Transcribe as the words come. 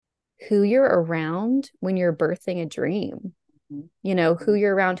who you're around when you're birthing a dream. Mhm. Who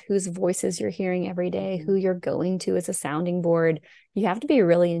you're around, whose voices you're hearing every day, Mhm. who you're going to as a sounding board. You have to be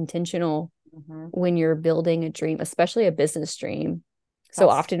really intentional Mhm. when you're building a dream, especially a business dream. So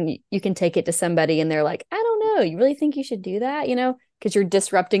That's often you can take it to somebody and they're like, I don't know, you really think you should do that? Because you're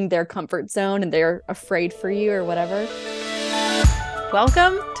disrupting their comfort zone and they're afraid for you or whatever.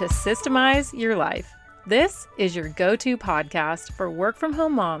 Welcome to Systemize Your Life. This is your go-to podcast for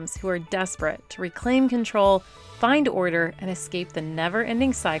work-from-home moms who are desperate to reclaim control, find order, and escape the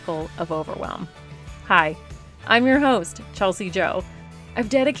never-ending cycle of overwhelm. Hi, I'm your host, Chelsea Joe. I've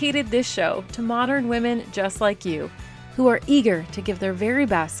dedicated this show to modern women just like you, who are eager to give their very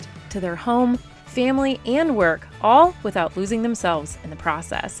best to their home, family, and work, all without losing themselves in the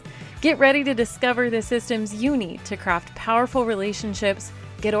process. Get ready to discover the systems you need to craft powerful relationships,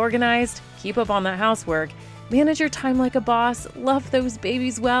 get organized, keep up on the housework, manage your time like a boss, love those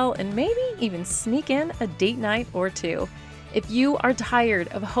babies well, and maybe even sneak in a date night or two. If you are tired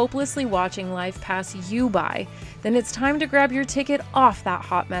of hopelessly watching life pass you by, then it's time to grab your ticket off that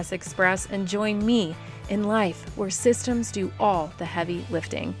hot mess express and join me in life where systems do all the heavy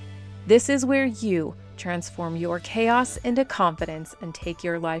lifting. This is where you transform your chaos into confidence and take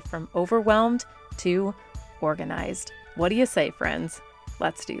your life from overwhelmed to organized. What do you say, friends?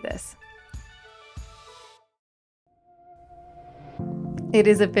 Let's do this. It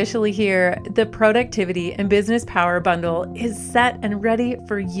is officially here. The Productivity and Business Power Bundle is set and ready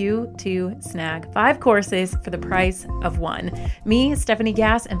for you to snag 5 courses for the price of 1. Me, Stephanie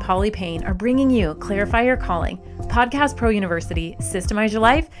Gass, and Payne are bringing you Clarify Your Calling, Podcast Pro University, Systemize Your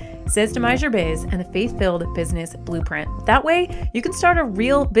Life, Systemize Your Biz, and the Faith-Filled Business Blueprint. That way, you can start a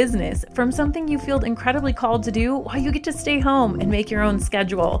real business from something you feel incredibly called to do while you get to stay home and make your own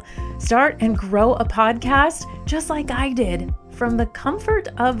schedule. Start and grow a podcast just like I did, from the comfort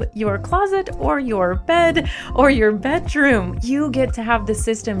of your closet or your bed or your bedroom. You get to have the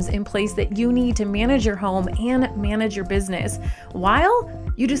systems in place that you need to manage your home and manage your business while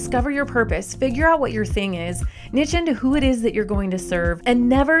you discover your purpose, figure out what your thing is, niche into who it is that you're going to serve, and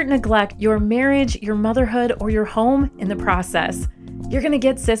never neglect your marriage, your motherhood, or your home in the process. You're going to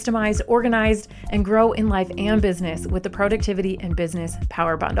get systemized, organized, and grow in life and business with the Productivity and Business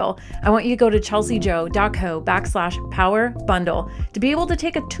Power Bundle. I want you to go to chelseajoe.co/power bundle to be able to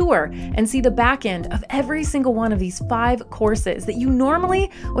take a tour and see the back end of every single one of these 5 courses that you normally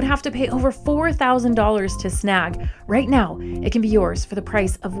would have to pay over $4,000 to snag. Right now, it can be yours for the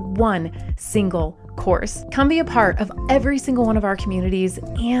price of 1 single course. Come be a part of every single one of our communities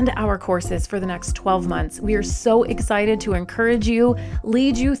and our courses for the next 12 months. We are so excited to encourage you,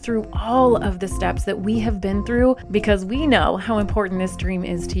 lead you through all of the steps that we have been through, because we know how important this dream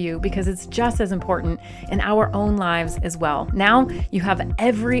is to you, because it's just as important in our own lives as well. Now you have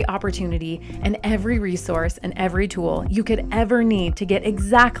every opportunity and every resource and every tool you could ever need to get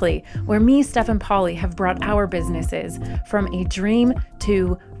exactly where me, Steph, and Polly have brought our businesses from a dream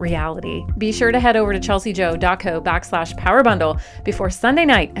to reality. Be sure to head over to chelseajoe.co/power bundle before Sunday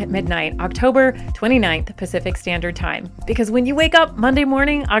night at midnight, October 29th, Pacific Standard Time. Because when you wake up Monday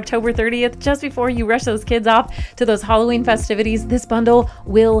morning, October 30th, just before you rush those kids off to those Halloween festivities, this bundle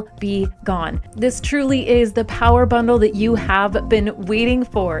will be gone. This truly is the power bundle that you have been waiting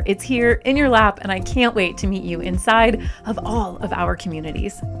for. It's here in your lap, and I can't wait to meet you inside of all of our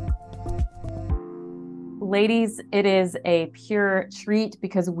communities. Ladies, it is a pure treat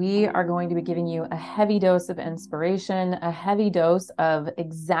because we are going to be giving you a heavy dose of inspiration, a heavy dose of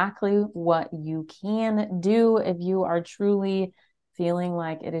exactly what you can do if you are truly feeling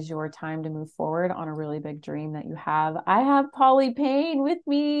like it is your time to move forward on a really big dream that you have. I have Payne with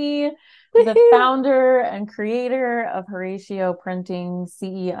me, the founder and creator of Horatio Printing,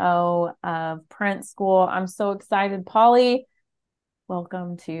 CEO of Print School. I'm so excited. Polly,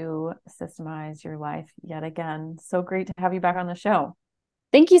 welcome to Systemize Your Life yet again. So great to have you back on the show.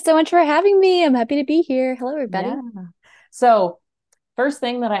 Thank you so much for having me. I'm happy to be here. Hello, everybody. Yeah. So, first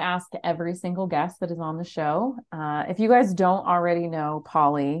thing that I ask every single guest that is on the show, if you guys don't already know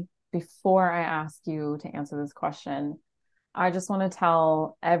Polly, before I ask you to answer this question, I just want to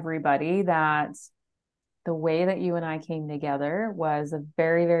tell everybody that the way that you and I came together was a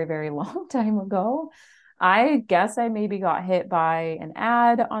very, very, very long time ago. I guess I maybe got hit by an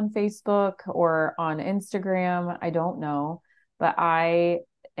ad on Facebook or on Instagram. I don't know, but I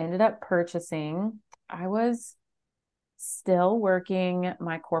ended up purchasing. I was still working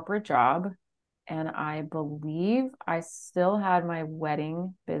my corporate job, and I believe I still had my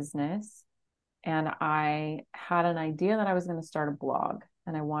wedding business, and I had an idea that I was going to start a blog,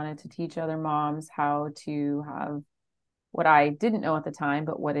 and I wanted to teach other moms how to have what I didn't know at the time,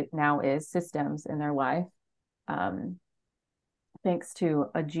 but what it now is, systems in their life. Um, Thanks to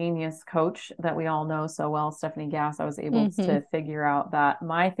a genius coach that we all know so well, Stephanie Gass, I was able Mm-hmm. to figure out that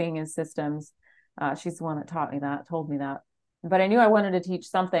my thing is systems. She's the one that taught me that, told me that. But I knew I wanted to teach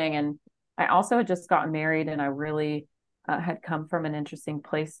something. And I also had just gotten married, and I really had come from an interesting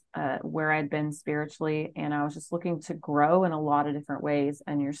place where I'd been spiritually. And I was just looking to grow in a lot of different ways.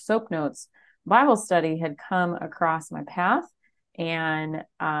 And your Soap Notes Bible study had come across my path. And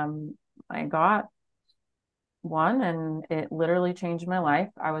I got one, and it literally changed my life.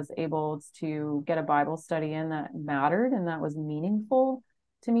 I was able to get a Bible study in that mattered and that was meaningful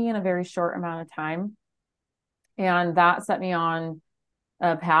to me in a very short amount of time. And that set me on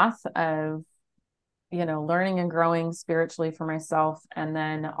a path of, learning and growing spiritually for myself. And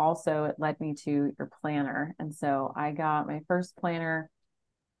then also it led me to your planner. And so I got my first planner.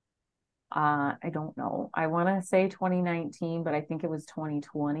 I don't know. I want to say 2019, but I think it was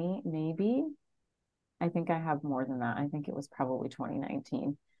 2020, maybe. I think I have more than that. I think it was probably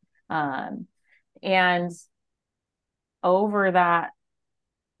 2019. Um, and over that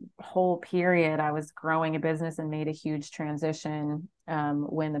whole period, I was growing a business and made a huge transition.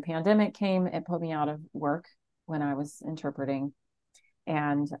 When the pandemic came, it put me out of work when I was interpreting.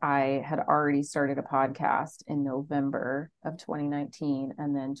 And I had already started a podcast in November of 2019.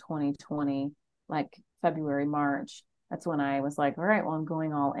 And then 2020, like February, March, that's when I was like, all right, well, I'm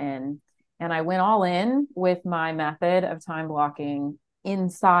going all in. And I went all in with my method of time blocking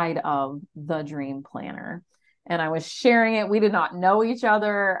inside of the dream planner. And I was sharing it. We did not know each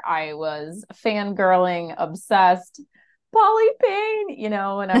other. I was fangirling, obsessed. Polly Payne,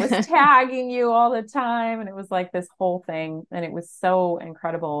 and I was tagging you all the time. And it was like this whole thing. And it was so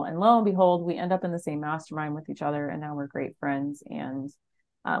incredible. And lo and behold, we end up in the same mastermind with each other. And now we're great friends. And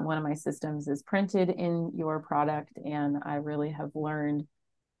one of my systems is printed in your product. And I really have learned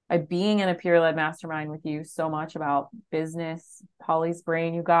by being in a peer-led mastermind with you so much about business. Polly's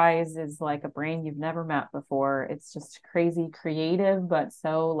brain, you guys, is like a brain you've never met before. It's just crazy creative, but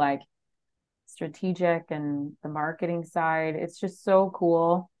so like strategic, and the marketing side. It's just so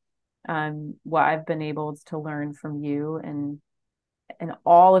cool. What I've been able to learn from you and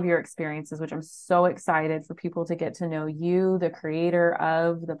all of your experiences, which I'm so excited for people to get to know you, the creator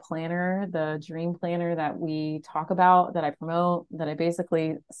of the planner, the dream planner that we talk about, that I promote, that I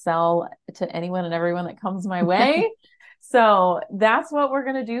basically sell to anyone and everyone that comes my way. So that's what we're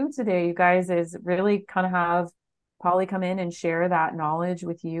going to do today, you guys, is really kind of have Polly come in and share that knowledge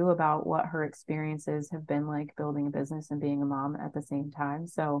with you about what her experiences have been like building a business and being a mom at the same time.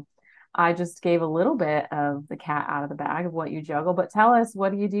 So I just gave a little bit of the cat out of the bag of what you juggle, but tell us,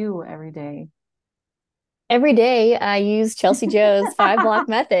 what do you do every day? Every day I use Chelsea Joe's 5 block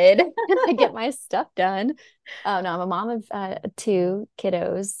method and I get my stuff done. No, I'm a mom of 2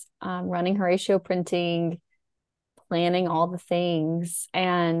 kiddos, running Horatio printing, planning all the things,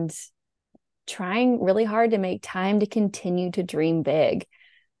 and trying really hard to make time to continue to dream big.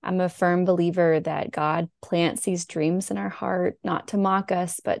 I'm a firm believer that God plants these dreams in our heart, not to mock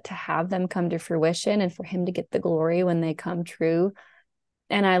us, but to have them come to fruition and for Him to get the glory when they come true.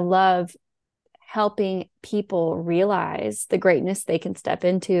 And I love helping people realize the greatness they can step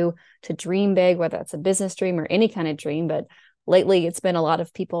into to dream big, whether that's a business dream or any kind of dream. But lately, it's been a lot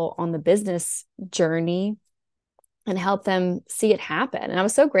of people on the business journey, and help them see it happen. And I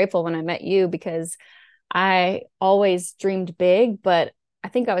was so grateful when I met you, because I always dreamed big, but I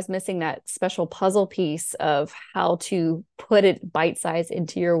think I was missing that special puzzle piece of how to put it bite size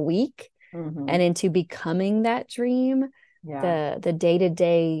into your week Mm-hmm. and into becoming that dream, Yeah. the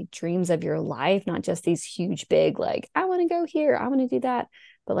day-to-day dreams of your life, not just these huge, big, like, I want to go here, I want to do that,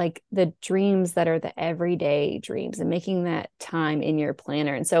 but like the dreams that are the everyday dreams, and making that time in your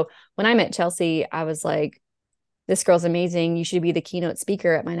planner. And so when I met Chelsea, I was like, this girl's amazing. You should be the keynote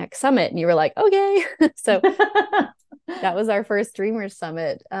speaker at my next summit. And you were like, okay. So that was our first Dreamers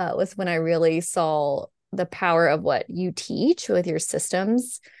Summit, was when I really saw the power of what you teach with your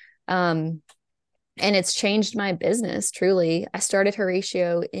systems. And it's changed my business, truly. I started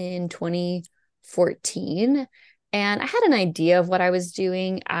Horatio in 2014, and I had an idea of what I was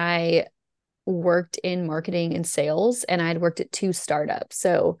doing. I worked in marketing and sales, and I'd worked at 2 startups.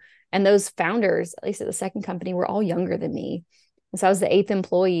 So, and those founders, at least at the second company, were all younger than me. And so I was the 8th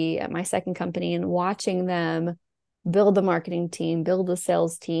employee at my second company, and watching them build the marketing team, build the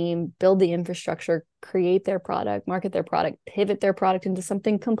sales team, build the infrastructure, create their product, market their product, pivot their product into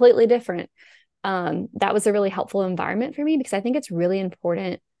something completely different. That was a really helpful environment for me, because I think it's really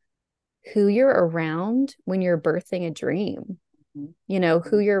important who you're around when you're birthing a dream. you know,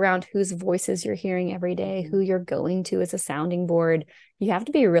 who you're around, whose voices you're hearing every day, who you're going to as a sounding board. You have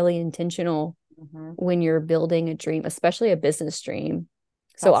to be really intentional when you're building a dream, especially a business dream.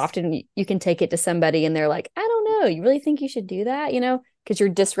 So often you can take it to somebody and they're like, I don't know, you really think you should do that? You know, because you're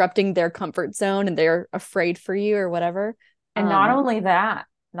disrupting their comfort zone and they're afraid for you or whatever. And not only that,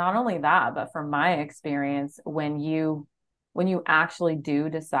 but from my experience, when you actually do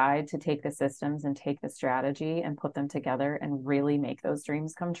decide to take the systems and take the strategy and put them together and really make those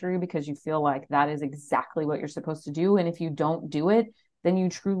dreams come true, because you feel like that is exactly what you're supposed to do. And if you don't do it, then you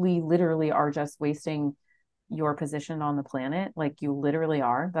truly, literally are just wasting your position on the planet. Like you literally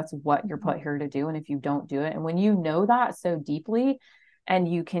are. That's what you're put here to do. And if you don't do it, and when you know that so deeply and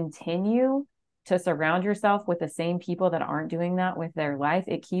you continue to surround yourself with the same people that aren't doing that with their life,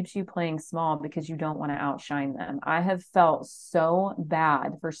 it keeps you playing small because you don't want to outshine them. I have felt so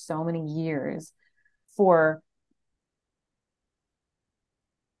bad for so many years for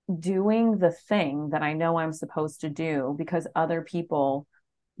doing the thing that I know I'm supposed to do because other people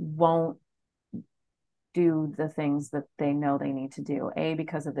won't do the things that they know they need to do. A,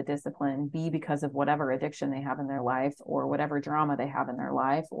 because of the discipline, B, because of whatever addiction they have in their life or whatever drama they have in their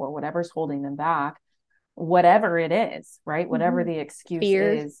life or whatever's holding them back, whatever it is, right? Whatever the excuse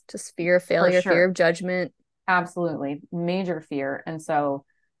is. Just fear of failure, fear of judgment. Absolutely. Major fear. And so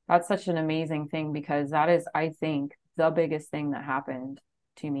that's such an amazing thing because that is, I think, the biggest thing that happened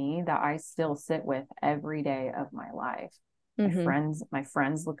to me that I still sit with every day of my life. My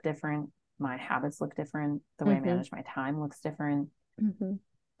friends look different. My habits look different. The way I manage my time looks different.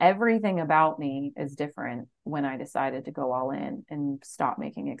 Everything about me is different when I decided to go all in and stop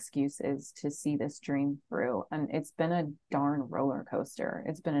making excuses to see this dream through. And it's been a darn roller coaster.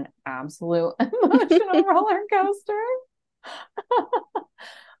 It's been an absolute emotional roller coaster.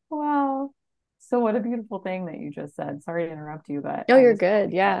 Wow. So what a beautiful thing that you just said. Sorry to interrupt you, but no, you're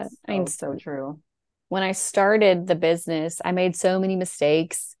good. Yeah. I mean, so true. When I started the business, I made so many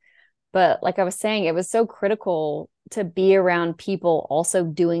mistakes. But like I was saying, it was so critical to be around people also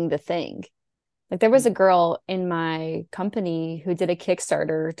doing the thing. Like there was a girl in my company who did a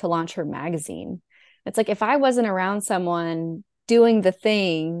Kickstarter to launch her magazine. It's like, if I wasn't around someone doing the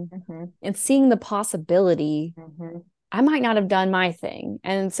thing and seeing the possibility, I might not have done my thing.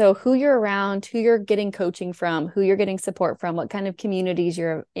 And so who you're around, who you're getting coaching from, who you're getting support from, what kind of communities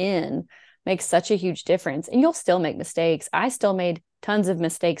you're in makes such a huge difference. And you'll still make mistakes. I still made tons of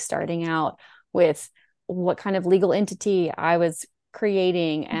mistakes starting out with what kind of legal entity I was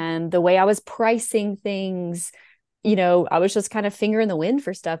creating and the way I was pricing things. You know, I was just kind of finger in the wind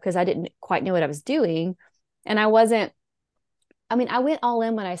for stuff because I didn't quite know what I was doing. And I went all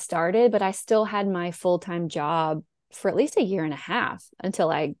in when I started, but I still had my full-time job for at least a year and a half until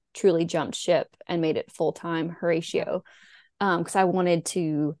I truly jumped ship and made it full-time Horatio. Because I wanted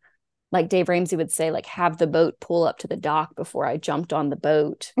to, like Dave Ramsey would say, like have the boat pull up to the dock before I jumped on the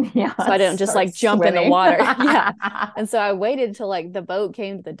boat. Yeah. So I didn't just like jump in the water. Yeah. And so I waited until like the boat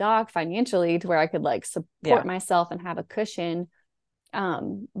came to the dock financially to where I could like support myself and have a cushion.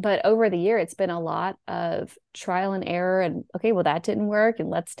 But over the year, it's been a lot of trial and error and, okay, well, that didn't work. And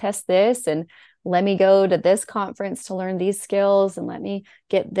let's test this. And let me go to this conference to learn these skills. And let me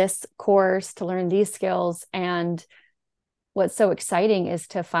get this course to learn these skills. And what's so exciting is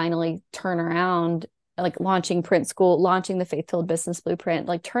to finally turn around, like launching Print School, launching the Faith-Filled Business Blueprint,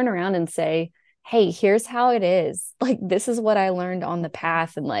 like turn around and say, hey, here's how it is. Like, this is what I learned on the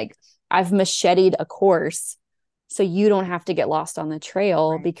path. And like, I've macheted a course so you don't have to get lost on the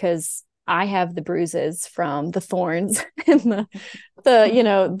trail because I have the bruises from the thorns and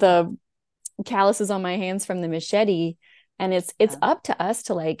the calluses on my hands from the machete. And it's up to us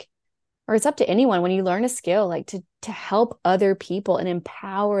to like, or it's up to anyone when you learn a skill, like to help other people and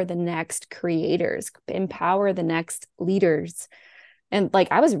empower the next creators, empower the next leaders. And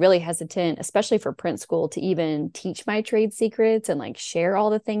like, I was really hesitant, especially for Print School, to even teach my trade secrets and like share all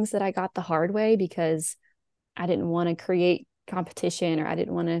the things that I got the hard way, because I didn't want to create competition, or I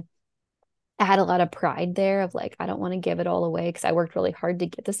had a lot of pride there of like, I don't want to give it all away because I worked really hard to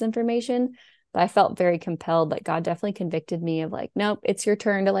get this information. But I felt very compelled, like God definitely convicted me of like, nope, it's your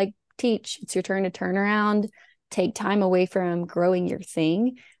turn to like teach. It's your turn to turn around, take time away from growing your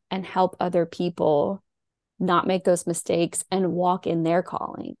thing and help other people not make those mistakes and walk in their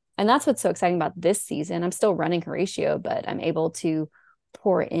calling. And that's what's so exciting about this season. I'm still running Horatio, but I'm able to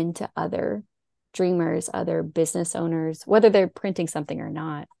pour into other dreamers, other business owners, whether they're printing something or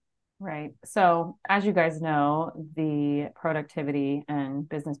not. Right. So as you guys know, the productivity and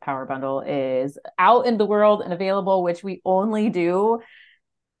business power bundle is out in the world and available, which we only do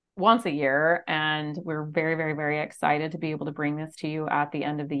once a year, and we're very, very, very excited to be able to bring this to you at the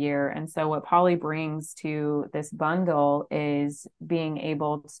end of the year. And so what Polly brings to this bundle is being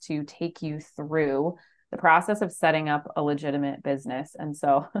able to take you through the process of setting up a legitimate business. And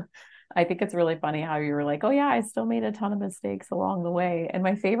so I think it's really funny how you were like, oh yeah, I still made a ton of mistakes along the way. And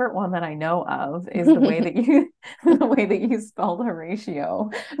my favorite one that I know of is the way that you spelled Horatio.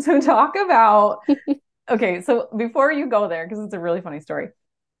 So talk about, okay, so before you go there, because it's a really funny story.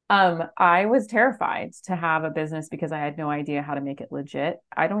 I was terrified to have a business because I had no idea how to make it legit.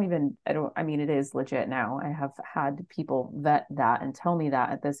 I mean, it is legit now. I have had people vet that and tell me that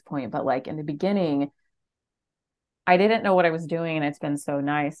at this point. But like in the beginning, I didn't know what I was doing. And it's been so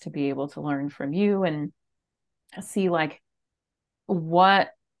nice to be able to learn from you and see like what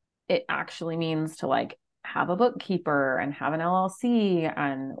it actually means to like have a bookkeeper and have an LLC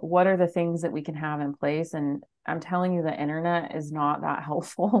and what are the things that we can have in place. And I'm telling you, the internet is not that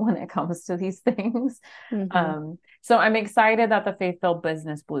helpful when it comes to these things. Mm-hmm. So I'm excited that the Faith-Filled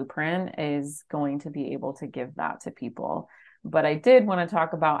Business Blueprint is going to be able to give that to people. But I did want to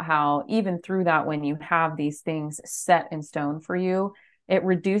talk about how even through that, when you have these things set in stone for you, it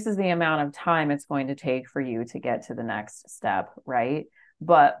reduces the amount of time it's going to take for you to get to the next step, right?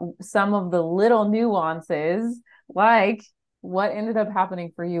 But some of the little nuances, like what ended up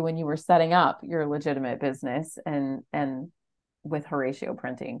happening for you when you were setting up your legitimate business and with Horatio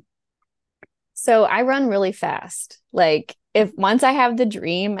Printing. So I run really fast. Like if once I have the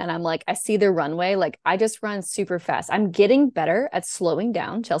dream and I'm like, I see the runway, like I just run super fast. I'm getting better at slowing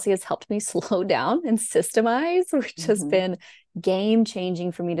down. Chelsea has helped me slow down and systemize, which has been game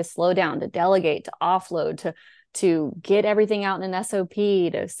changing for me to slow down, to delegate, to offload, to get everything out in an SOP,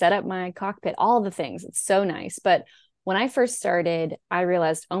 to set up my cockpit, all the things. It's so nice. But when I first started, I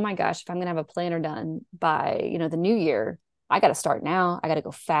realized, oh my gosh, if I'm going to have a planner done by, the new year, I got to start now. I got to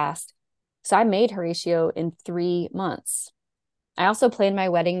go fast. So I made Horatio in 3 months. I also planned my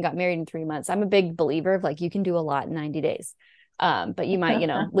wedding, got married in 3 months. I'm a big believer of like, you can do a lot in 90 days. But you might,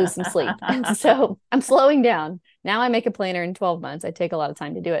 lose some sleep. And so I'm slowing down. Now I make a planner in 12 months. I take a lot of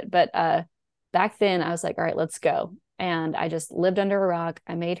time to do it. But back then I was like, all right, let's go. And I just lived under a rock.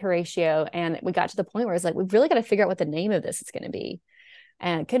 I made Horatio. And we got to the point where it's like, we've really got to figure out what the name of this is going to be.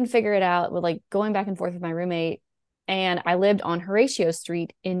 And I couldn't figure it out with like going back and forth with my roommate. And I lived on Horatio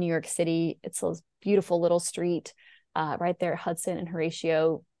Street in New York City. It's a beautiful little street right there at Hudson and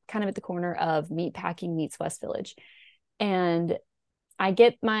Horatio, kind of at the corner of Meatpacking meets West Village. And I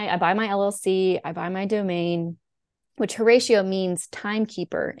buy my LLC, I buy my domain, which Horatio means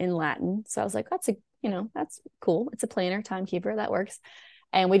timekeeper in Latin. So I was like, that's cool. It's a planner, timekeeper, that works.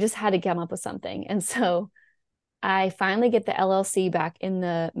 And we just had to come up with something. And so I finally get the LLC back in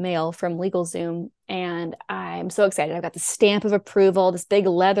the mail from LegalZoom, and I'm so excited. I've got the stamp of approval, this big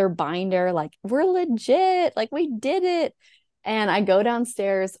leather binder, like we're legit, like we did it. And I go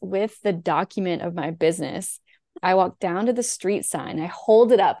downstairs with the document of my business. I walk down to the street sign. I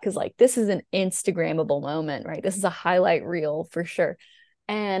hold it up because like this is an Instagrammable moment, right? This is a highlight reel for sure.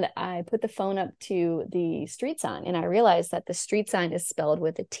 And I put the phone up to the street sign, and I realized that the street sign is spelled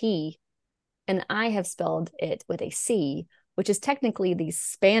with a T. And I have spelled it with a C, which is technically the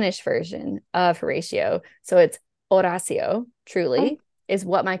Spanish version of Horatio. So it's Horacio, truly, is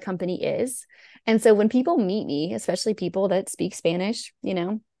what my company is. And so when people meet me, especially people that speak Spanish,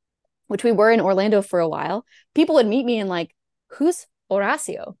 which we were in Orlando for a while, people would meet me and like, who's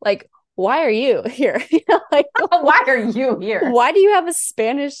Horacio? Like, why are you here? Like, why are you here? Why do you have a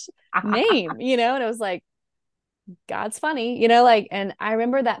Spanish name? And it was like, God's funny, and I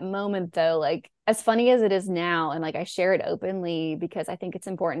remember that moment though, like as funny as it is now. And like, I share it openly because I think it's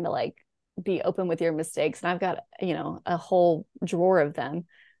important to like be open with your mistakes. And I've got, a whole drawer of them.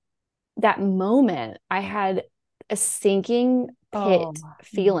 That moment I had a sinking pit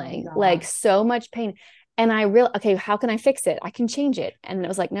feeling, like so much pain. And okay, how can I fix it? I can change it. And it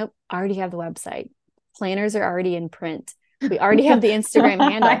was like, nope, I already have the website. Planners are already in print. We already have the Instagram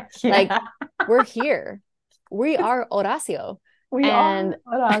handle. Like we're here. We are Horacio. We are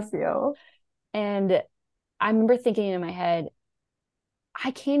Horacio. And I remember thinking in my head,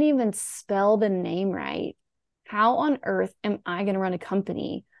 I can't even spell the name right. How on earth am I going to run a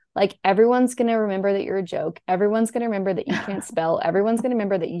company? Like everyone's going to remember that you're a joke. Everyone's going to remember that you can't spell. Everyone's going to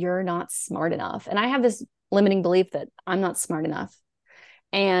remember that you're not smart enough. And I have this limiting belief that I'm not smart enough.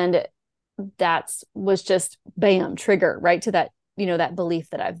 And that was just bam, trigger right to that, that belief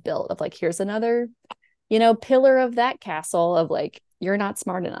that I've built of like, here's another pillar of that castle of like, you're not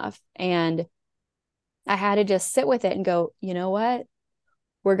smart enough. And I had to just sit with it and go, you know what?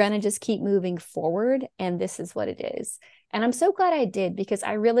 we're going to just keep moving forward. And this is what it is. And I'm so glad I did, because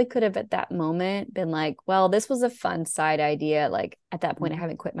I really could have at that moment been like, well, this was a fun side idea. Like at that point, I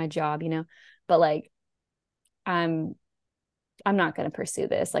haven't quit my job, but like, I'm not going to pursue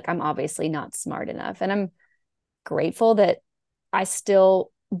this. Like, I'm obviously not smart enough. And I'm grateful that I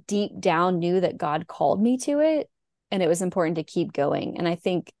still deep down knew that God called me to it. And it was important to keep going. And I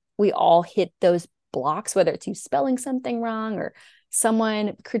think we all hit those blocks, whether it's you spelling something wrong, or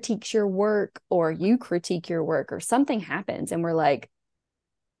someone critiques your work, or you critique your work, or something happens and we're like,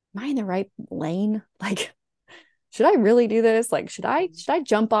 am I in the right lane? Like, should I really do this? Like, should I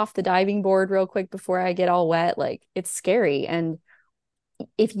jump off the diving board real quick before I get all wet? Like, it's scary. And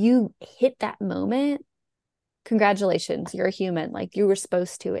if you hit that moment, congratulations, you're a human. Like, you were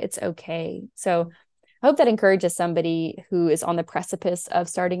supposed to. It's okay. So I hope that encourages somebody who is on the precipice of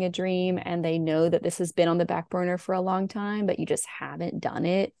starting a dream, and they know that this has been on the back burner for a long time, but you just haven't done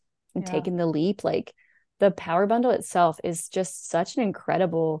it and taken the leap. Like, the Power Bundle itself is just such an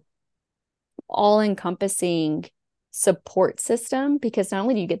incredible, all-encompassing support system, because not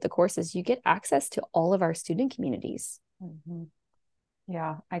only do you get the courses, you get access to all of our student communities.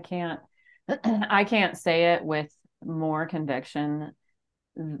 Yeah, I can't say it with more conviction.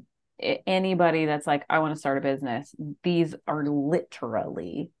 Anybody that's like, I want to start a business, these are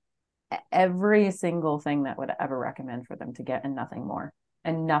literally every single thing that would ever recommend for them to get, and nothing more,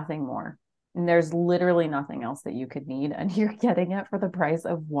 and nothing more. And there's literally nothing else that you could need. And you're getting it for the price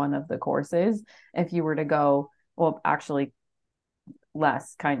of one of the courses. If you were to go, well, actually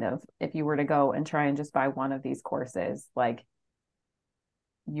less, kind of, if you were to go and try and just buy one of these courses, like,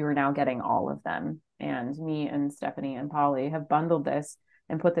 you're now getting all of them. And me and Stephanie and Polly have bundled this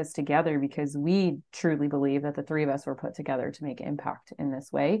and put this together because we truly believe that the three of us were put together to make impact in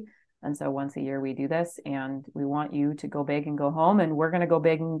this way. And so once a year we do this, and we want you to go big and go home, and we're going to go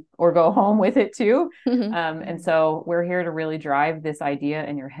big or go home with it too. And so we're here to really drive this idea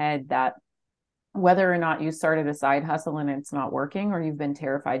in your head that whether or not you started a side hustle and it's not working, or you've been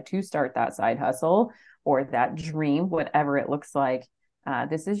terrified to start that side hustle or that dream, whatever it looks like,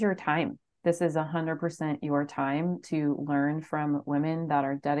 this is your time. This is 100% your time to learn from women that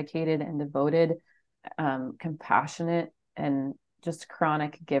are dedicated and devoted, compassionate, and just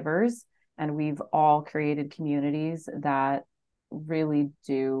chronic givers. And we've all created communities that really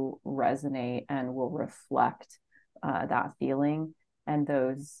do resonate and will reflect that feeling and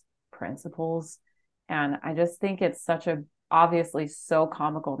those principles. And I just think it's obviously so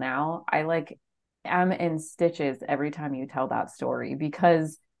comical now. I'm in stitches every time you tell that story,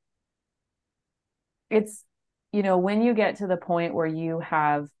 because it's, when you get to the point where you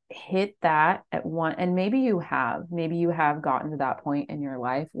have hit that at one, and maybe you have gotten to that point in your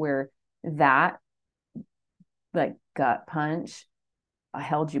life where that, like, gut punch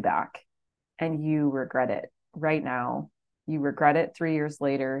held you back, and you regret it right now. You regret it 3 years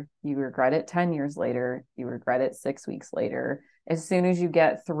later. You regret it 10 years later. You regret it 6 weeks later. As soon as you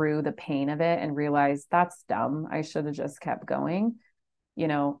get through the pain of it and realize that's dumb, I should have just kept going,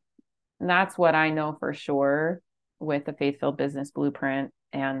 and that's what I know for sure with the Faith-Filled Business Blueprint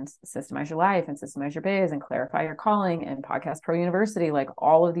and Systemize Your Life and Systemize Your Biz and Clarify Your Calling and Podcast Pro University. Like,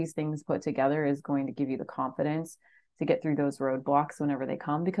 all of these things put together is going to give you the confidence to get through those roadblocks whenever they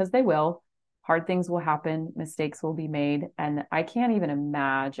come, because they will. Hard things will happen, mistakes will be made. And I can't even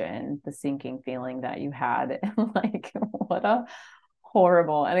imagine the sinking feeling that you had. Like, what a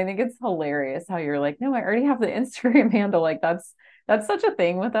horrible. And I think it's hilarious how you're like, no, I already have the Instagram handle. Like, that's such a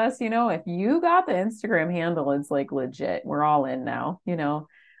thing with us. If you got the Instagram handle, it's like legit. We're all in now,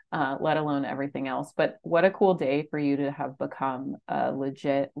 let alone everything else. But what a cool day for you to have become a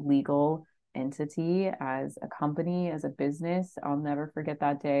legit legal entity as a company, as a business. I'll never forget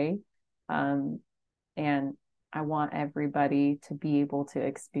that day. And I want everybody to be able to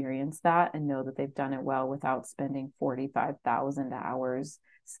experience that and know that they've done it well without spending 45,000 hours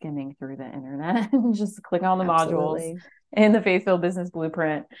skimming through the internet. Just click on the modules in the Faith-Filled Business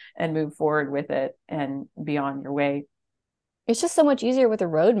Blueprint and move forward with it and be on your way. It's just so much easier with a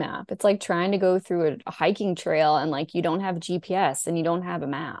roadmap. It's like trying to go through a hiking trail and, like, you don't have GPS and you don't have a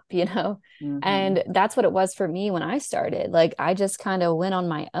map, And that's what it was for me when I started. Like, I just kind of went on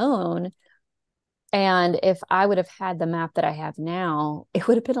my own. And if I would have had the map that I have now, it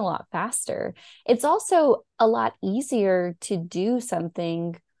would have been a lot faster. It's also a lot easier to do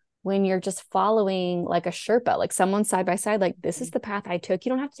something when you're just following like a Sherpa, like someone side by side, like, this is the path I took. You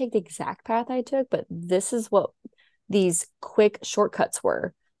don't have to take the exact path I took, but this is what these quick shortcuts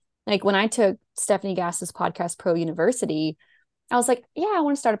were. Like, when I took Stephanie Gass's Podcast Pro University, I was like, yeah, I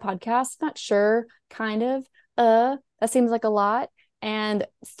want to start a podcast. Not sure, kind of. That seems like a lot. And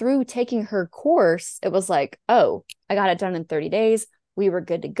through taking her course, it was like, oh, I got it done in 30 days. We were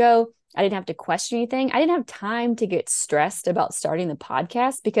good to go. I didn't have to question anything. I didn't have time to get stressed about starting the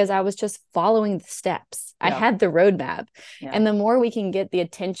podcast because I was just following the steps. I had the roadmap. And the more we can get the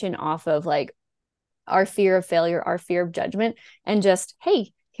attention off of like our fear of failure, our fear of judgment, and just,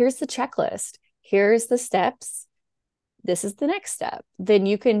 hey, here's the checklist. Here's the steps. This is the next step. Then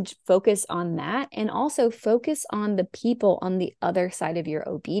you can focus on that and also focus on the people on the other side of your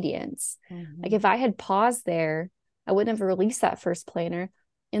obedience. Like if I had paused there, I wouldn't have released that first planner.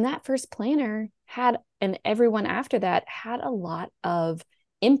 And that first planner had, and everyone after that had a lot of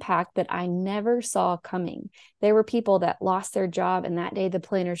impact that I never saw coming. There were people that lost their job, and that day the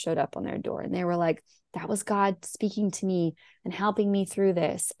planner showed up on their door and they were like, that was God speaking to me and helping me through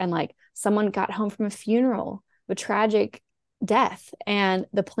this. And like someone got home from a funeral, a tragic death, and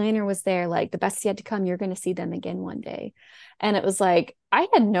the planner was there like, the best is yet to come. You're going to see them again one day. And it was like, I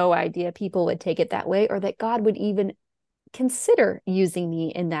had no idea people would take it that way, or that God would even consider using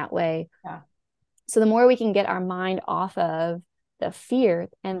me in that way. So the more we can get our mind off of the fear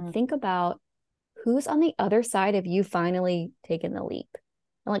and think about who's on the other side of you finally taking the leap.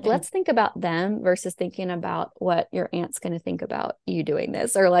 And like, let's think about them versus thinking about what your aunt's going to think about you doing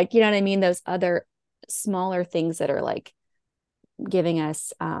this, or like, you know what I mean? Those other smaller things that are like giving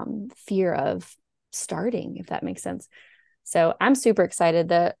us fear of starting, if that makes sense. So I'm super excited.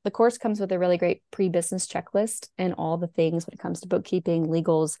 The course comes with a really great pre-business checklist and all the things when it comes to bookkeeping,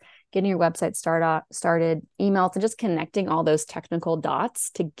 legals, getting your website started, emails, and just connecting all those technical dots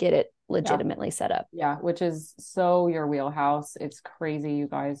to get it legitimately set up. Yeah, which is so your wheelhouse. It's crazy, you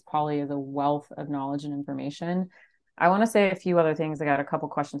guys. Polly is a wealth of knowledge and information. I want to say a few other things. I got a couple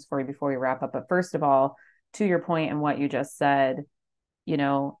questions for you before we wrap up. But first of all, to your point and what you just said, you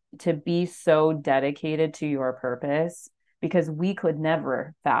know, to be so dedicated to your purpose, because we could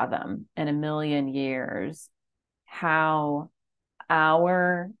never fathom in a million years how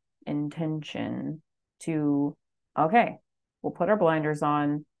our intention to, okay, we'll put our blinders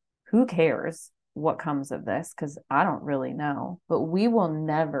on. Who cares what comes of this? Because I don't really know, but we will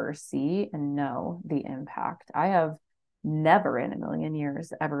never see and know the impact. I have never in a million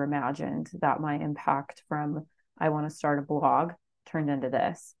years ever imagined that my impact from I want to start a blog turned into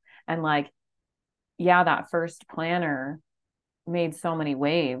this. And like, yeah, that first planner made so many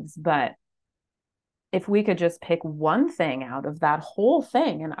waves, but if we could just pick one thing out of that whole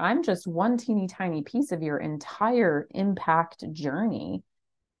thing, and I'm just one teeny tiny piece of your entire impact journey,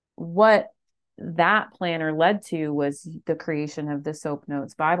 what that planner led to was the creation of the Soap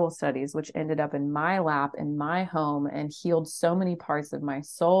Notes Bible studies, which ended up in my lap, in my home, and healed so many parts of my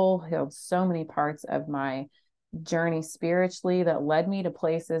soul, healed so many parts of my journey spiritually, that led me to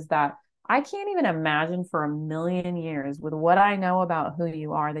places that I can't even imagine for a million years, with what I know about who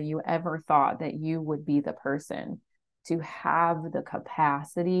you are, that you ever thought that you would be the person to have the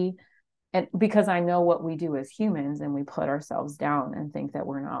capacity. And because I know what we do as humans, and we put ourselves down and think that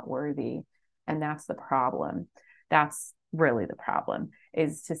we're not worthy. And that's the problem. That's really the problem,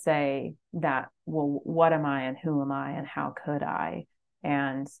 is to say that, well, what am I and who am I and how could I?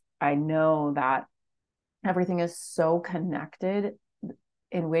 And I know that everything is so connected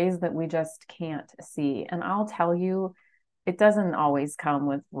in ways that we just can't see. And I'll tell you, it doesn't always come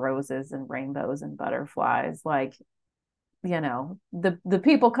with roses and rainbows and butterflies. Like, you know, the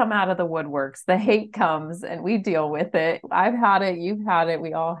people come out of the woodworks, the hate comes, and we deal with it. I've had it, you've had it,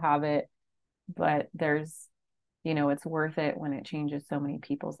 we all have it. But there's, you know, it's worth it when it changes so many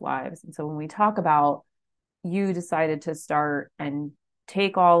people's lives. And so when we talk about, you decided to start and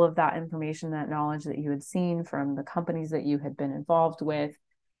take all of that information, that knowledge that you had seen from the companies that you had been involved with,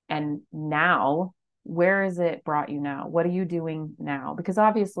 and now, where is it brought you now? What are you doing now? Because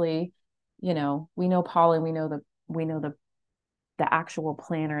obviously, you know, we know Polly, we know the actual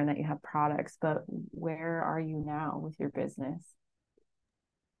planner, and that you have products, but where are you now with your business?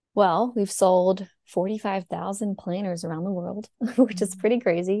 Well, we've sold 45,000 planners around the world, which is pretty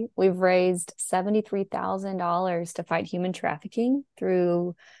crazy. We've raised $73,000 to fight human trafficking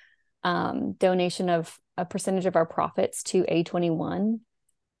through donation of a percentage of our profits to A21.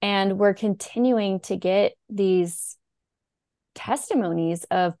 And we're continuing to get these testimonies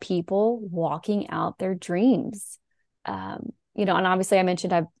of people walking out their dreams. You know, and obviously I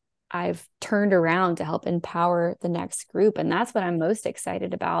mentioned I've turned around to help empower the next group. And that's what I'm most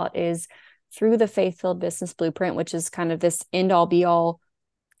excited about, is through the Faith-Filled Business Blueprint, which is kind of this end all be all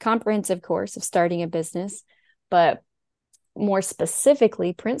comprehensive course of starting a business, but more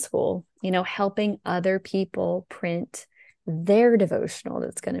specifically print school, you know, helping other people print their devotional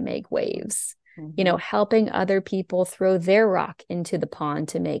that's going to make waves. helping other people throw their rock into the pond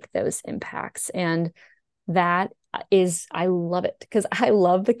to make those impacts. And that is, I love it because I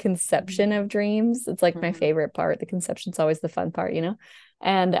love the conception of dreams. It's like my favorite part. The conception's always the fun part, and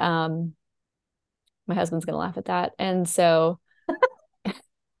my husband's gonna laugh at that. And so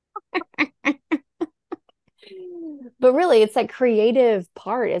but really it's that creative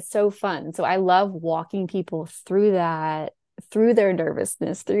part. It's so fun. So I love walking people through that, through their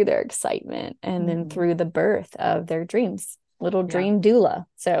nervousness, through their excitement, and then through the birth of their dreams. Little dream doula.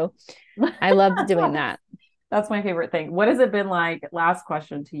 So I love doing that. That's my favorite thing. What has it been like? Last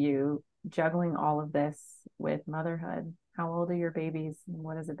question to you, juggling all of this with motherhood. How old are your babies? And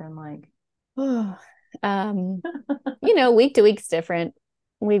what has it been like? Week to week's different.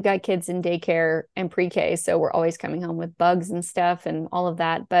 We've got kids in daycare and pre-K, so we're always coming home with bugs and stuff and all of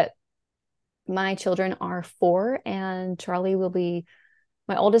that. But my children are 4, and Charlie will be,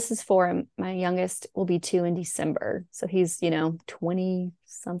 my oldest is 4, and my youngest will be 2 in December. So he's, 20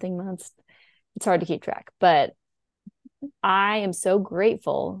 something months. It's hard to keep track, but I am so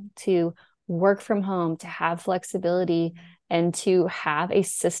grateful to work from home, to have flexibility, and to have a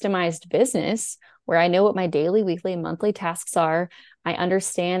systemized business where I know what my daily, weekly, and monthly tasks are. I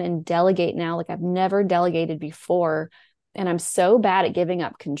understand and delegate now like I've never delegated before. And I'm so bad at giving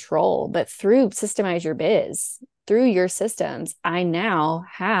up control. But through Systemize Your Biz, through your systems, I now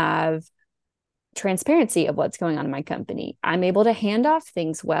have transparency of what's going on in my company. I'm able to hand off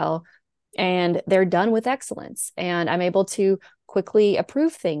things well, and they're done with excellence. And I'm able to quickly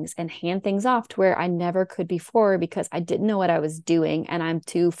approve things and hand things off to where I never could before because I didn't know what I was doing. And I'm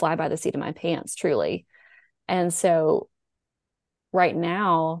too fly by the seat of my pants, truly. And so right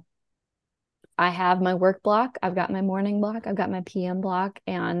now I have my work block. I've got my morning block. I've got my PM block.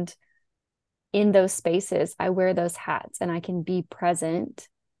 And in those spaces, I wear those hats and I can be present,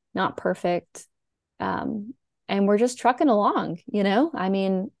 not perfect. And we're just trucking along, I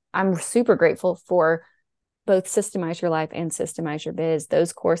mean, I'm super grateful for both Systemize Your Life and Systemize Your Biz.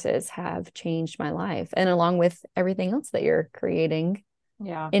 Those courses have changed my life, and along with everything else that you're creating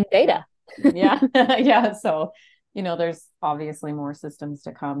in beta. Yeah. So, there's obviously more systems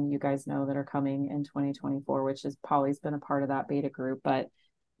to come. You guys know that are coming in 2024, which is Polly's been a part of that beta group, but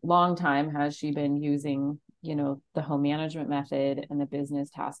long time has she been using, the home management method and the business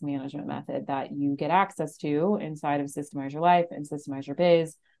task management method that you get access to inside of Systemize Your Life and Systemize Your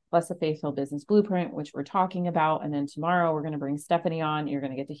Biz, plus the Faith-Filled Business Blueprint, which we're talking about. And then tomorrow we're going to bring Stephanie on. You're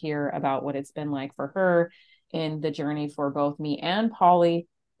going to get to hear about what it's been like for her in the journey for both me and Polly,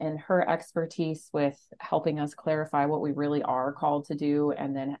 and her expertise with helping us clarify what we really are called to do,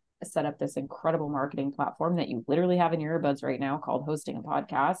 and then set up this incredible marketing platform that you literally have in your earbuds right now called hosting a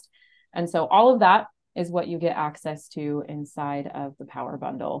podcast. And so all of that is what you get access to inside of the Power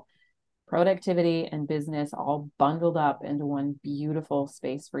Bundle. Productivity and business all bundled up into one beautiful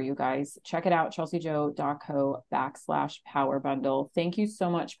space for you guys. Check it out, chelseajo.co/power bundle. Thank you so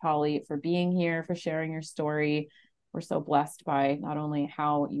much, Polly, for being here, for sharing your story. We're so blessed by not only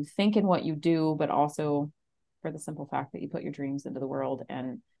how you think and what you do, but also for the simple fact that you put your dreams into the world.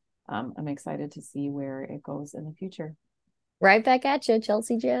 And I'm excited to see where it goes in the future. Right back at you,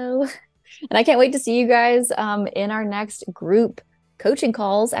 Chelsea Jo. And I can't wait to see you guys in our next group coaching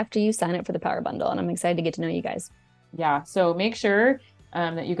calls after you sign up for the Power Bundle. And I'm excited to get to know you guys. Yeah. So make sure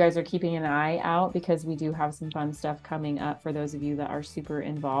that you guys are keeping an eye out, because we do have some fun stuff coming up for those of you that are super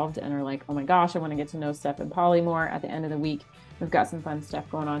involved and are like, oh my gosh, I want to get to know Steph and Polly more. At the end of the week, we've got some fun stuff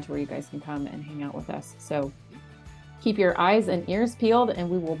going on to where you guys can come and hang out with us. So keep your eyes and ears peeled, and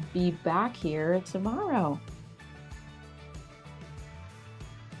we will be back here tomorrow.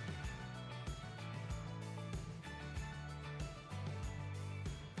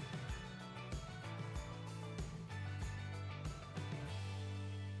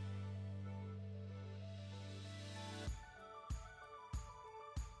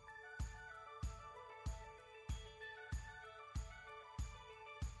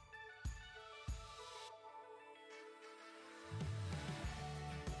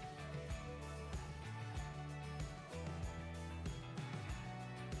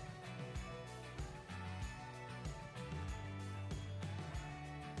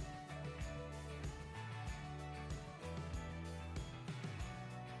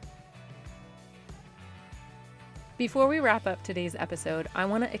 Before we wrap up today's episode, I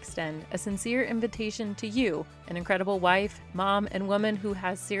want to extend a sincere invitation to you, an incredible wife, mom, and woman who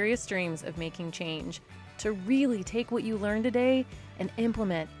has serious dreams of making change, to really take what you learned today and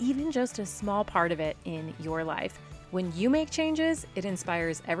implement even just a small part of it in your life. When you make changes, it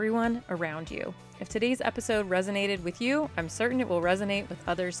inspires everyone around you. If today's episode resonated with you, I'm certain it will resonate with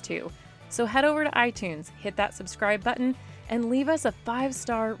others too. So head over to iTunes, hit that subscribe button, and leave us a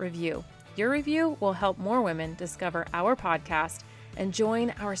 5-star review. Your review will help more women discover our podcast and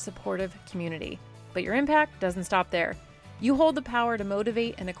join our supportive community. But your impact doesn't stop there. You hold the power to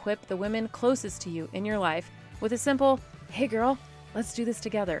motivate and equip the women closest to you in your life with a simple, "Hey girl, let's do this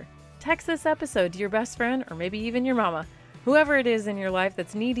together." Text this episode to your best friend or maybe even your mama. Whoever it is in your life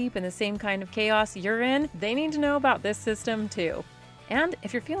that's knee-deep in the same kind of chaos you're in, they need to know about this system too. And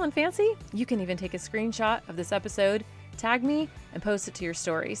if you're feeling fancy, you can even take a screenshot of this episode, tag me, and post it to your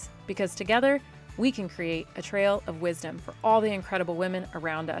stories. Because together, we can create a trail of wisdom for all the incredible women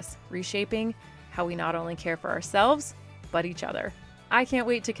around us, reshaping how we not only care for ourselves, but each other. I can't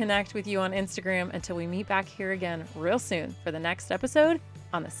wait to connect with you on Instagram until we meet back here again real soon for the next episode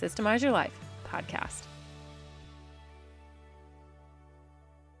on the Systemize Your Life podcast.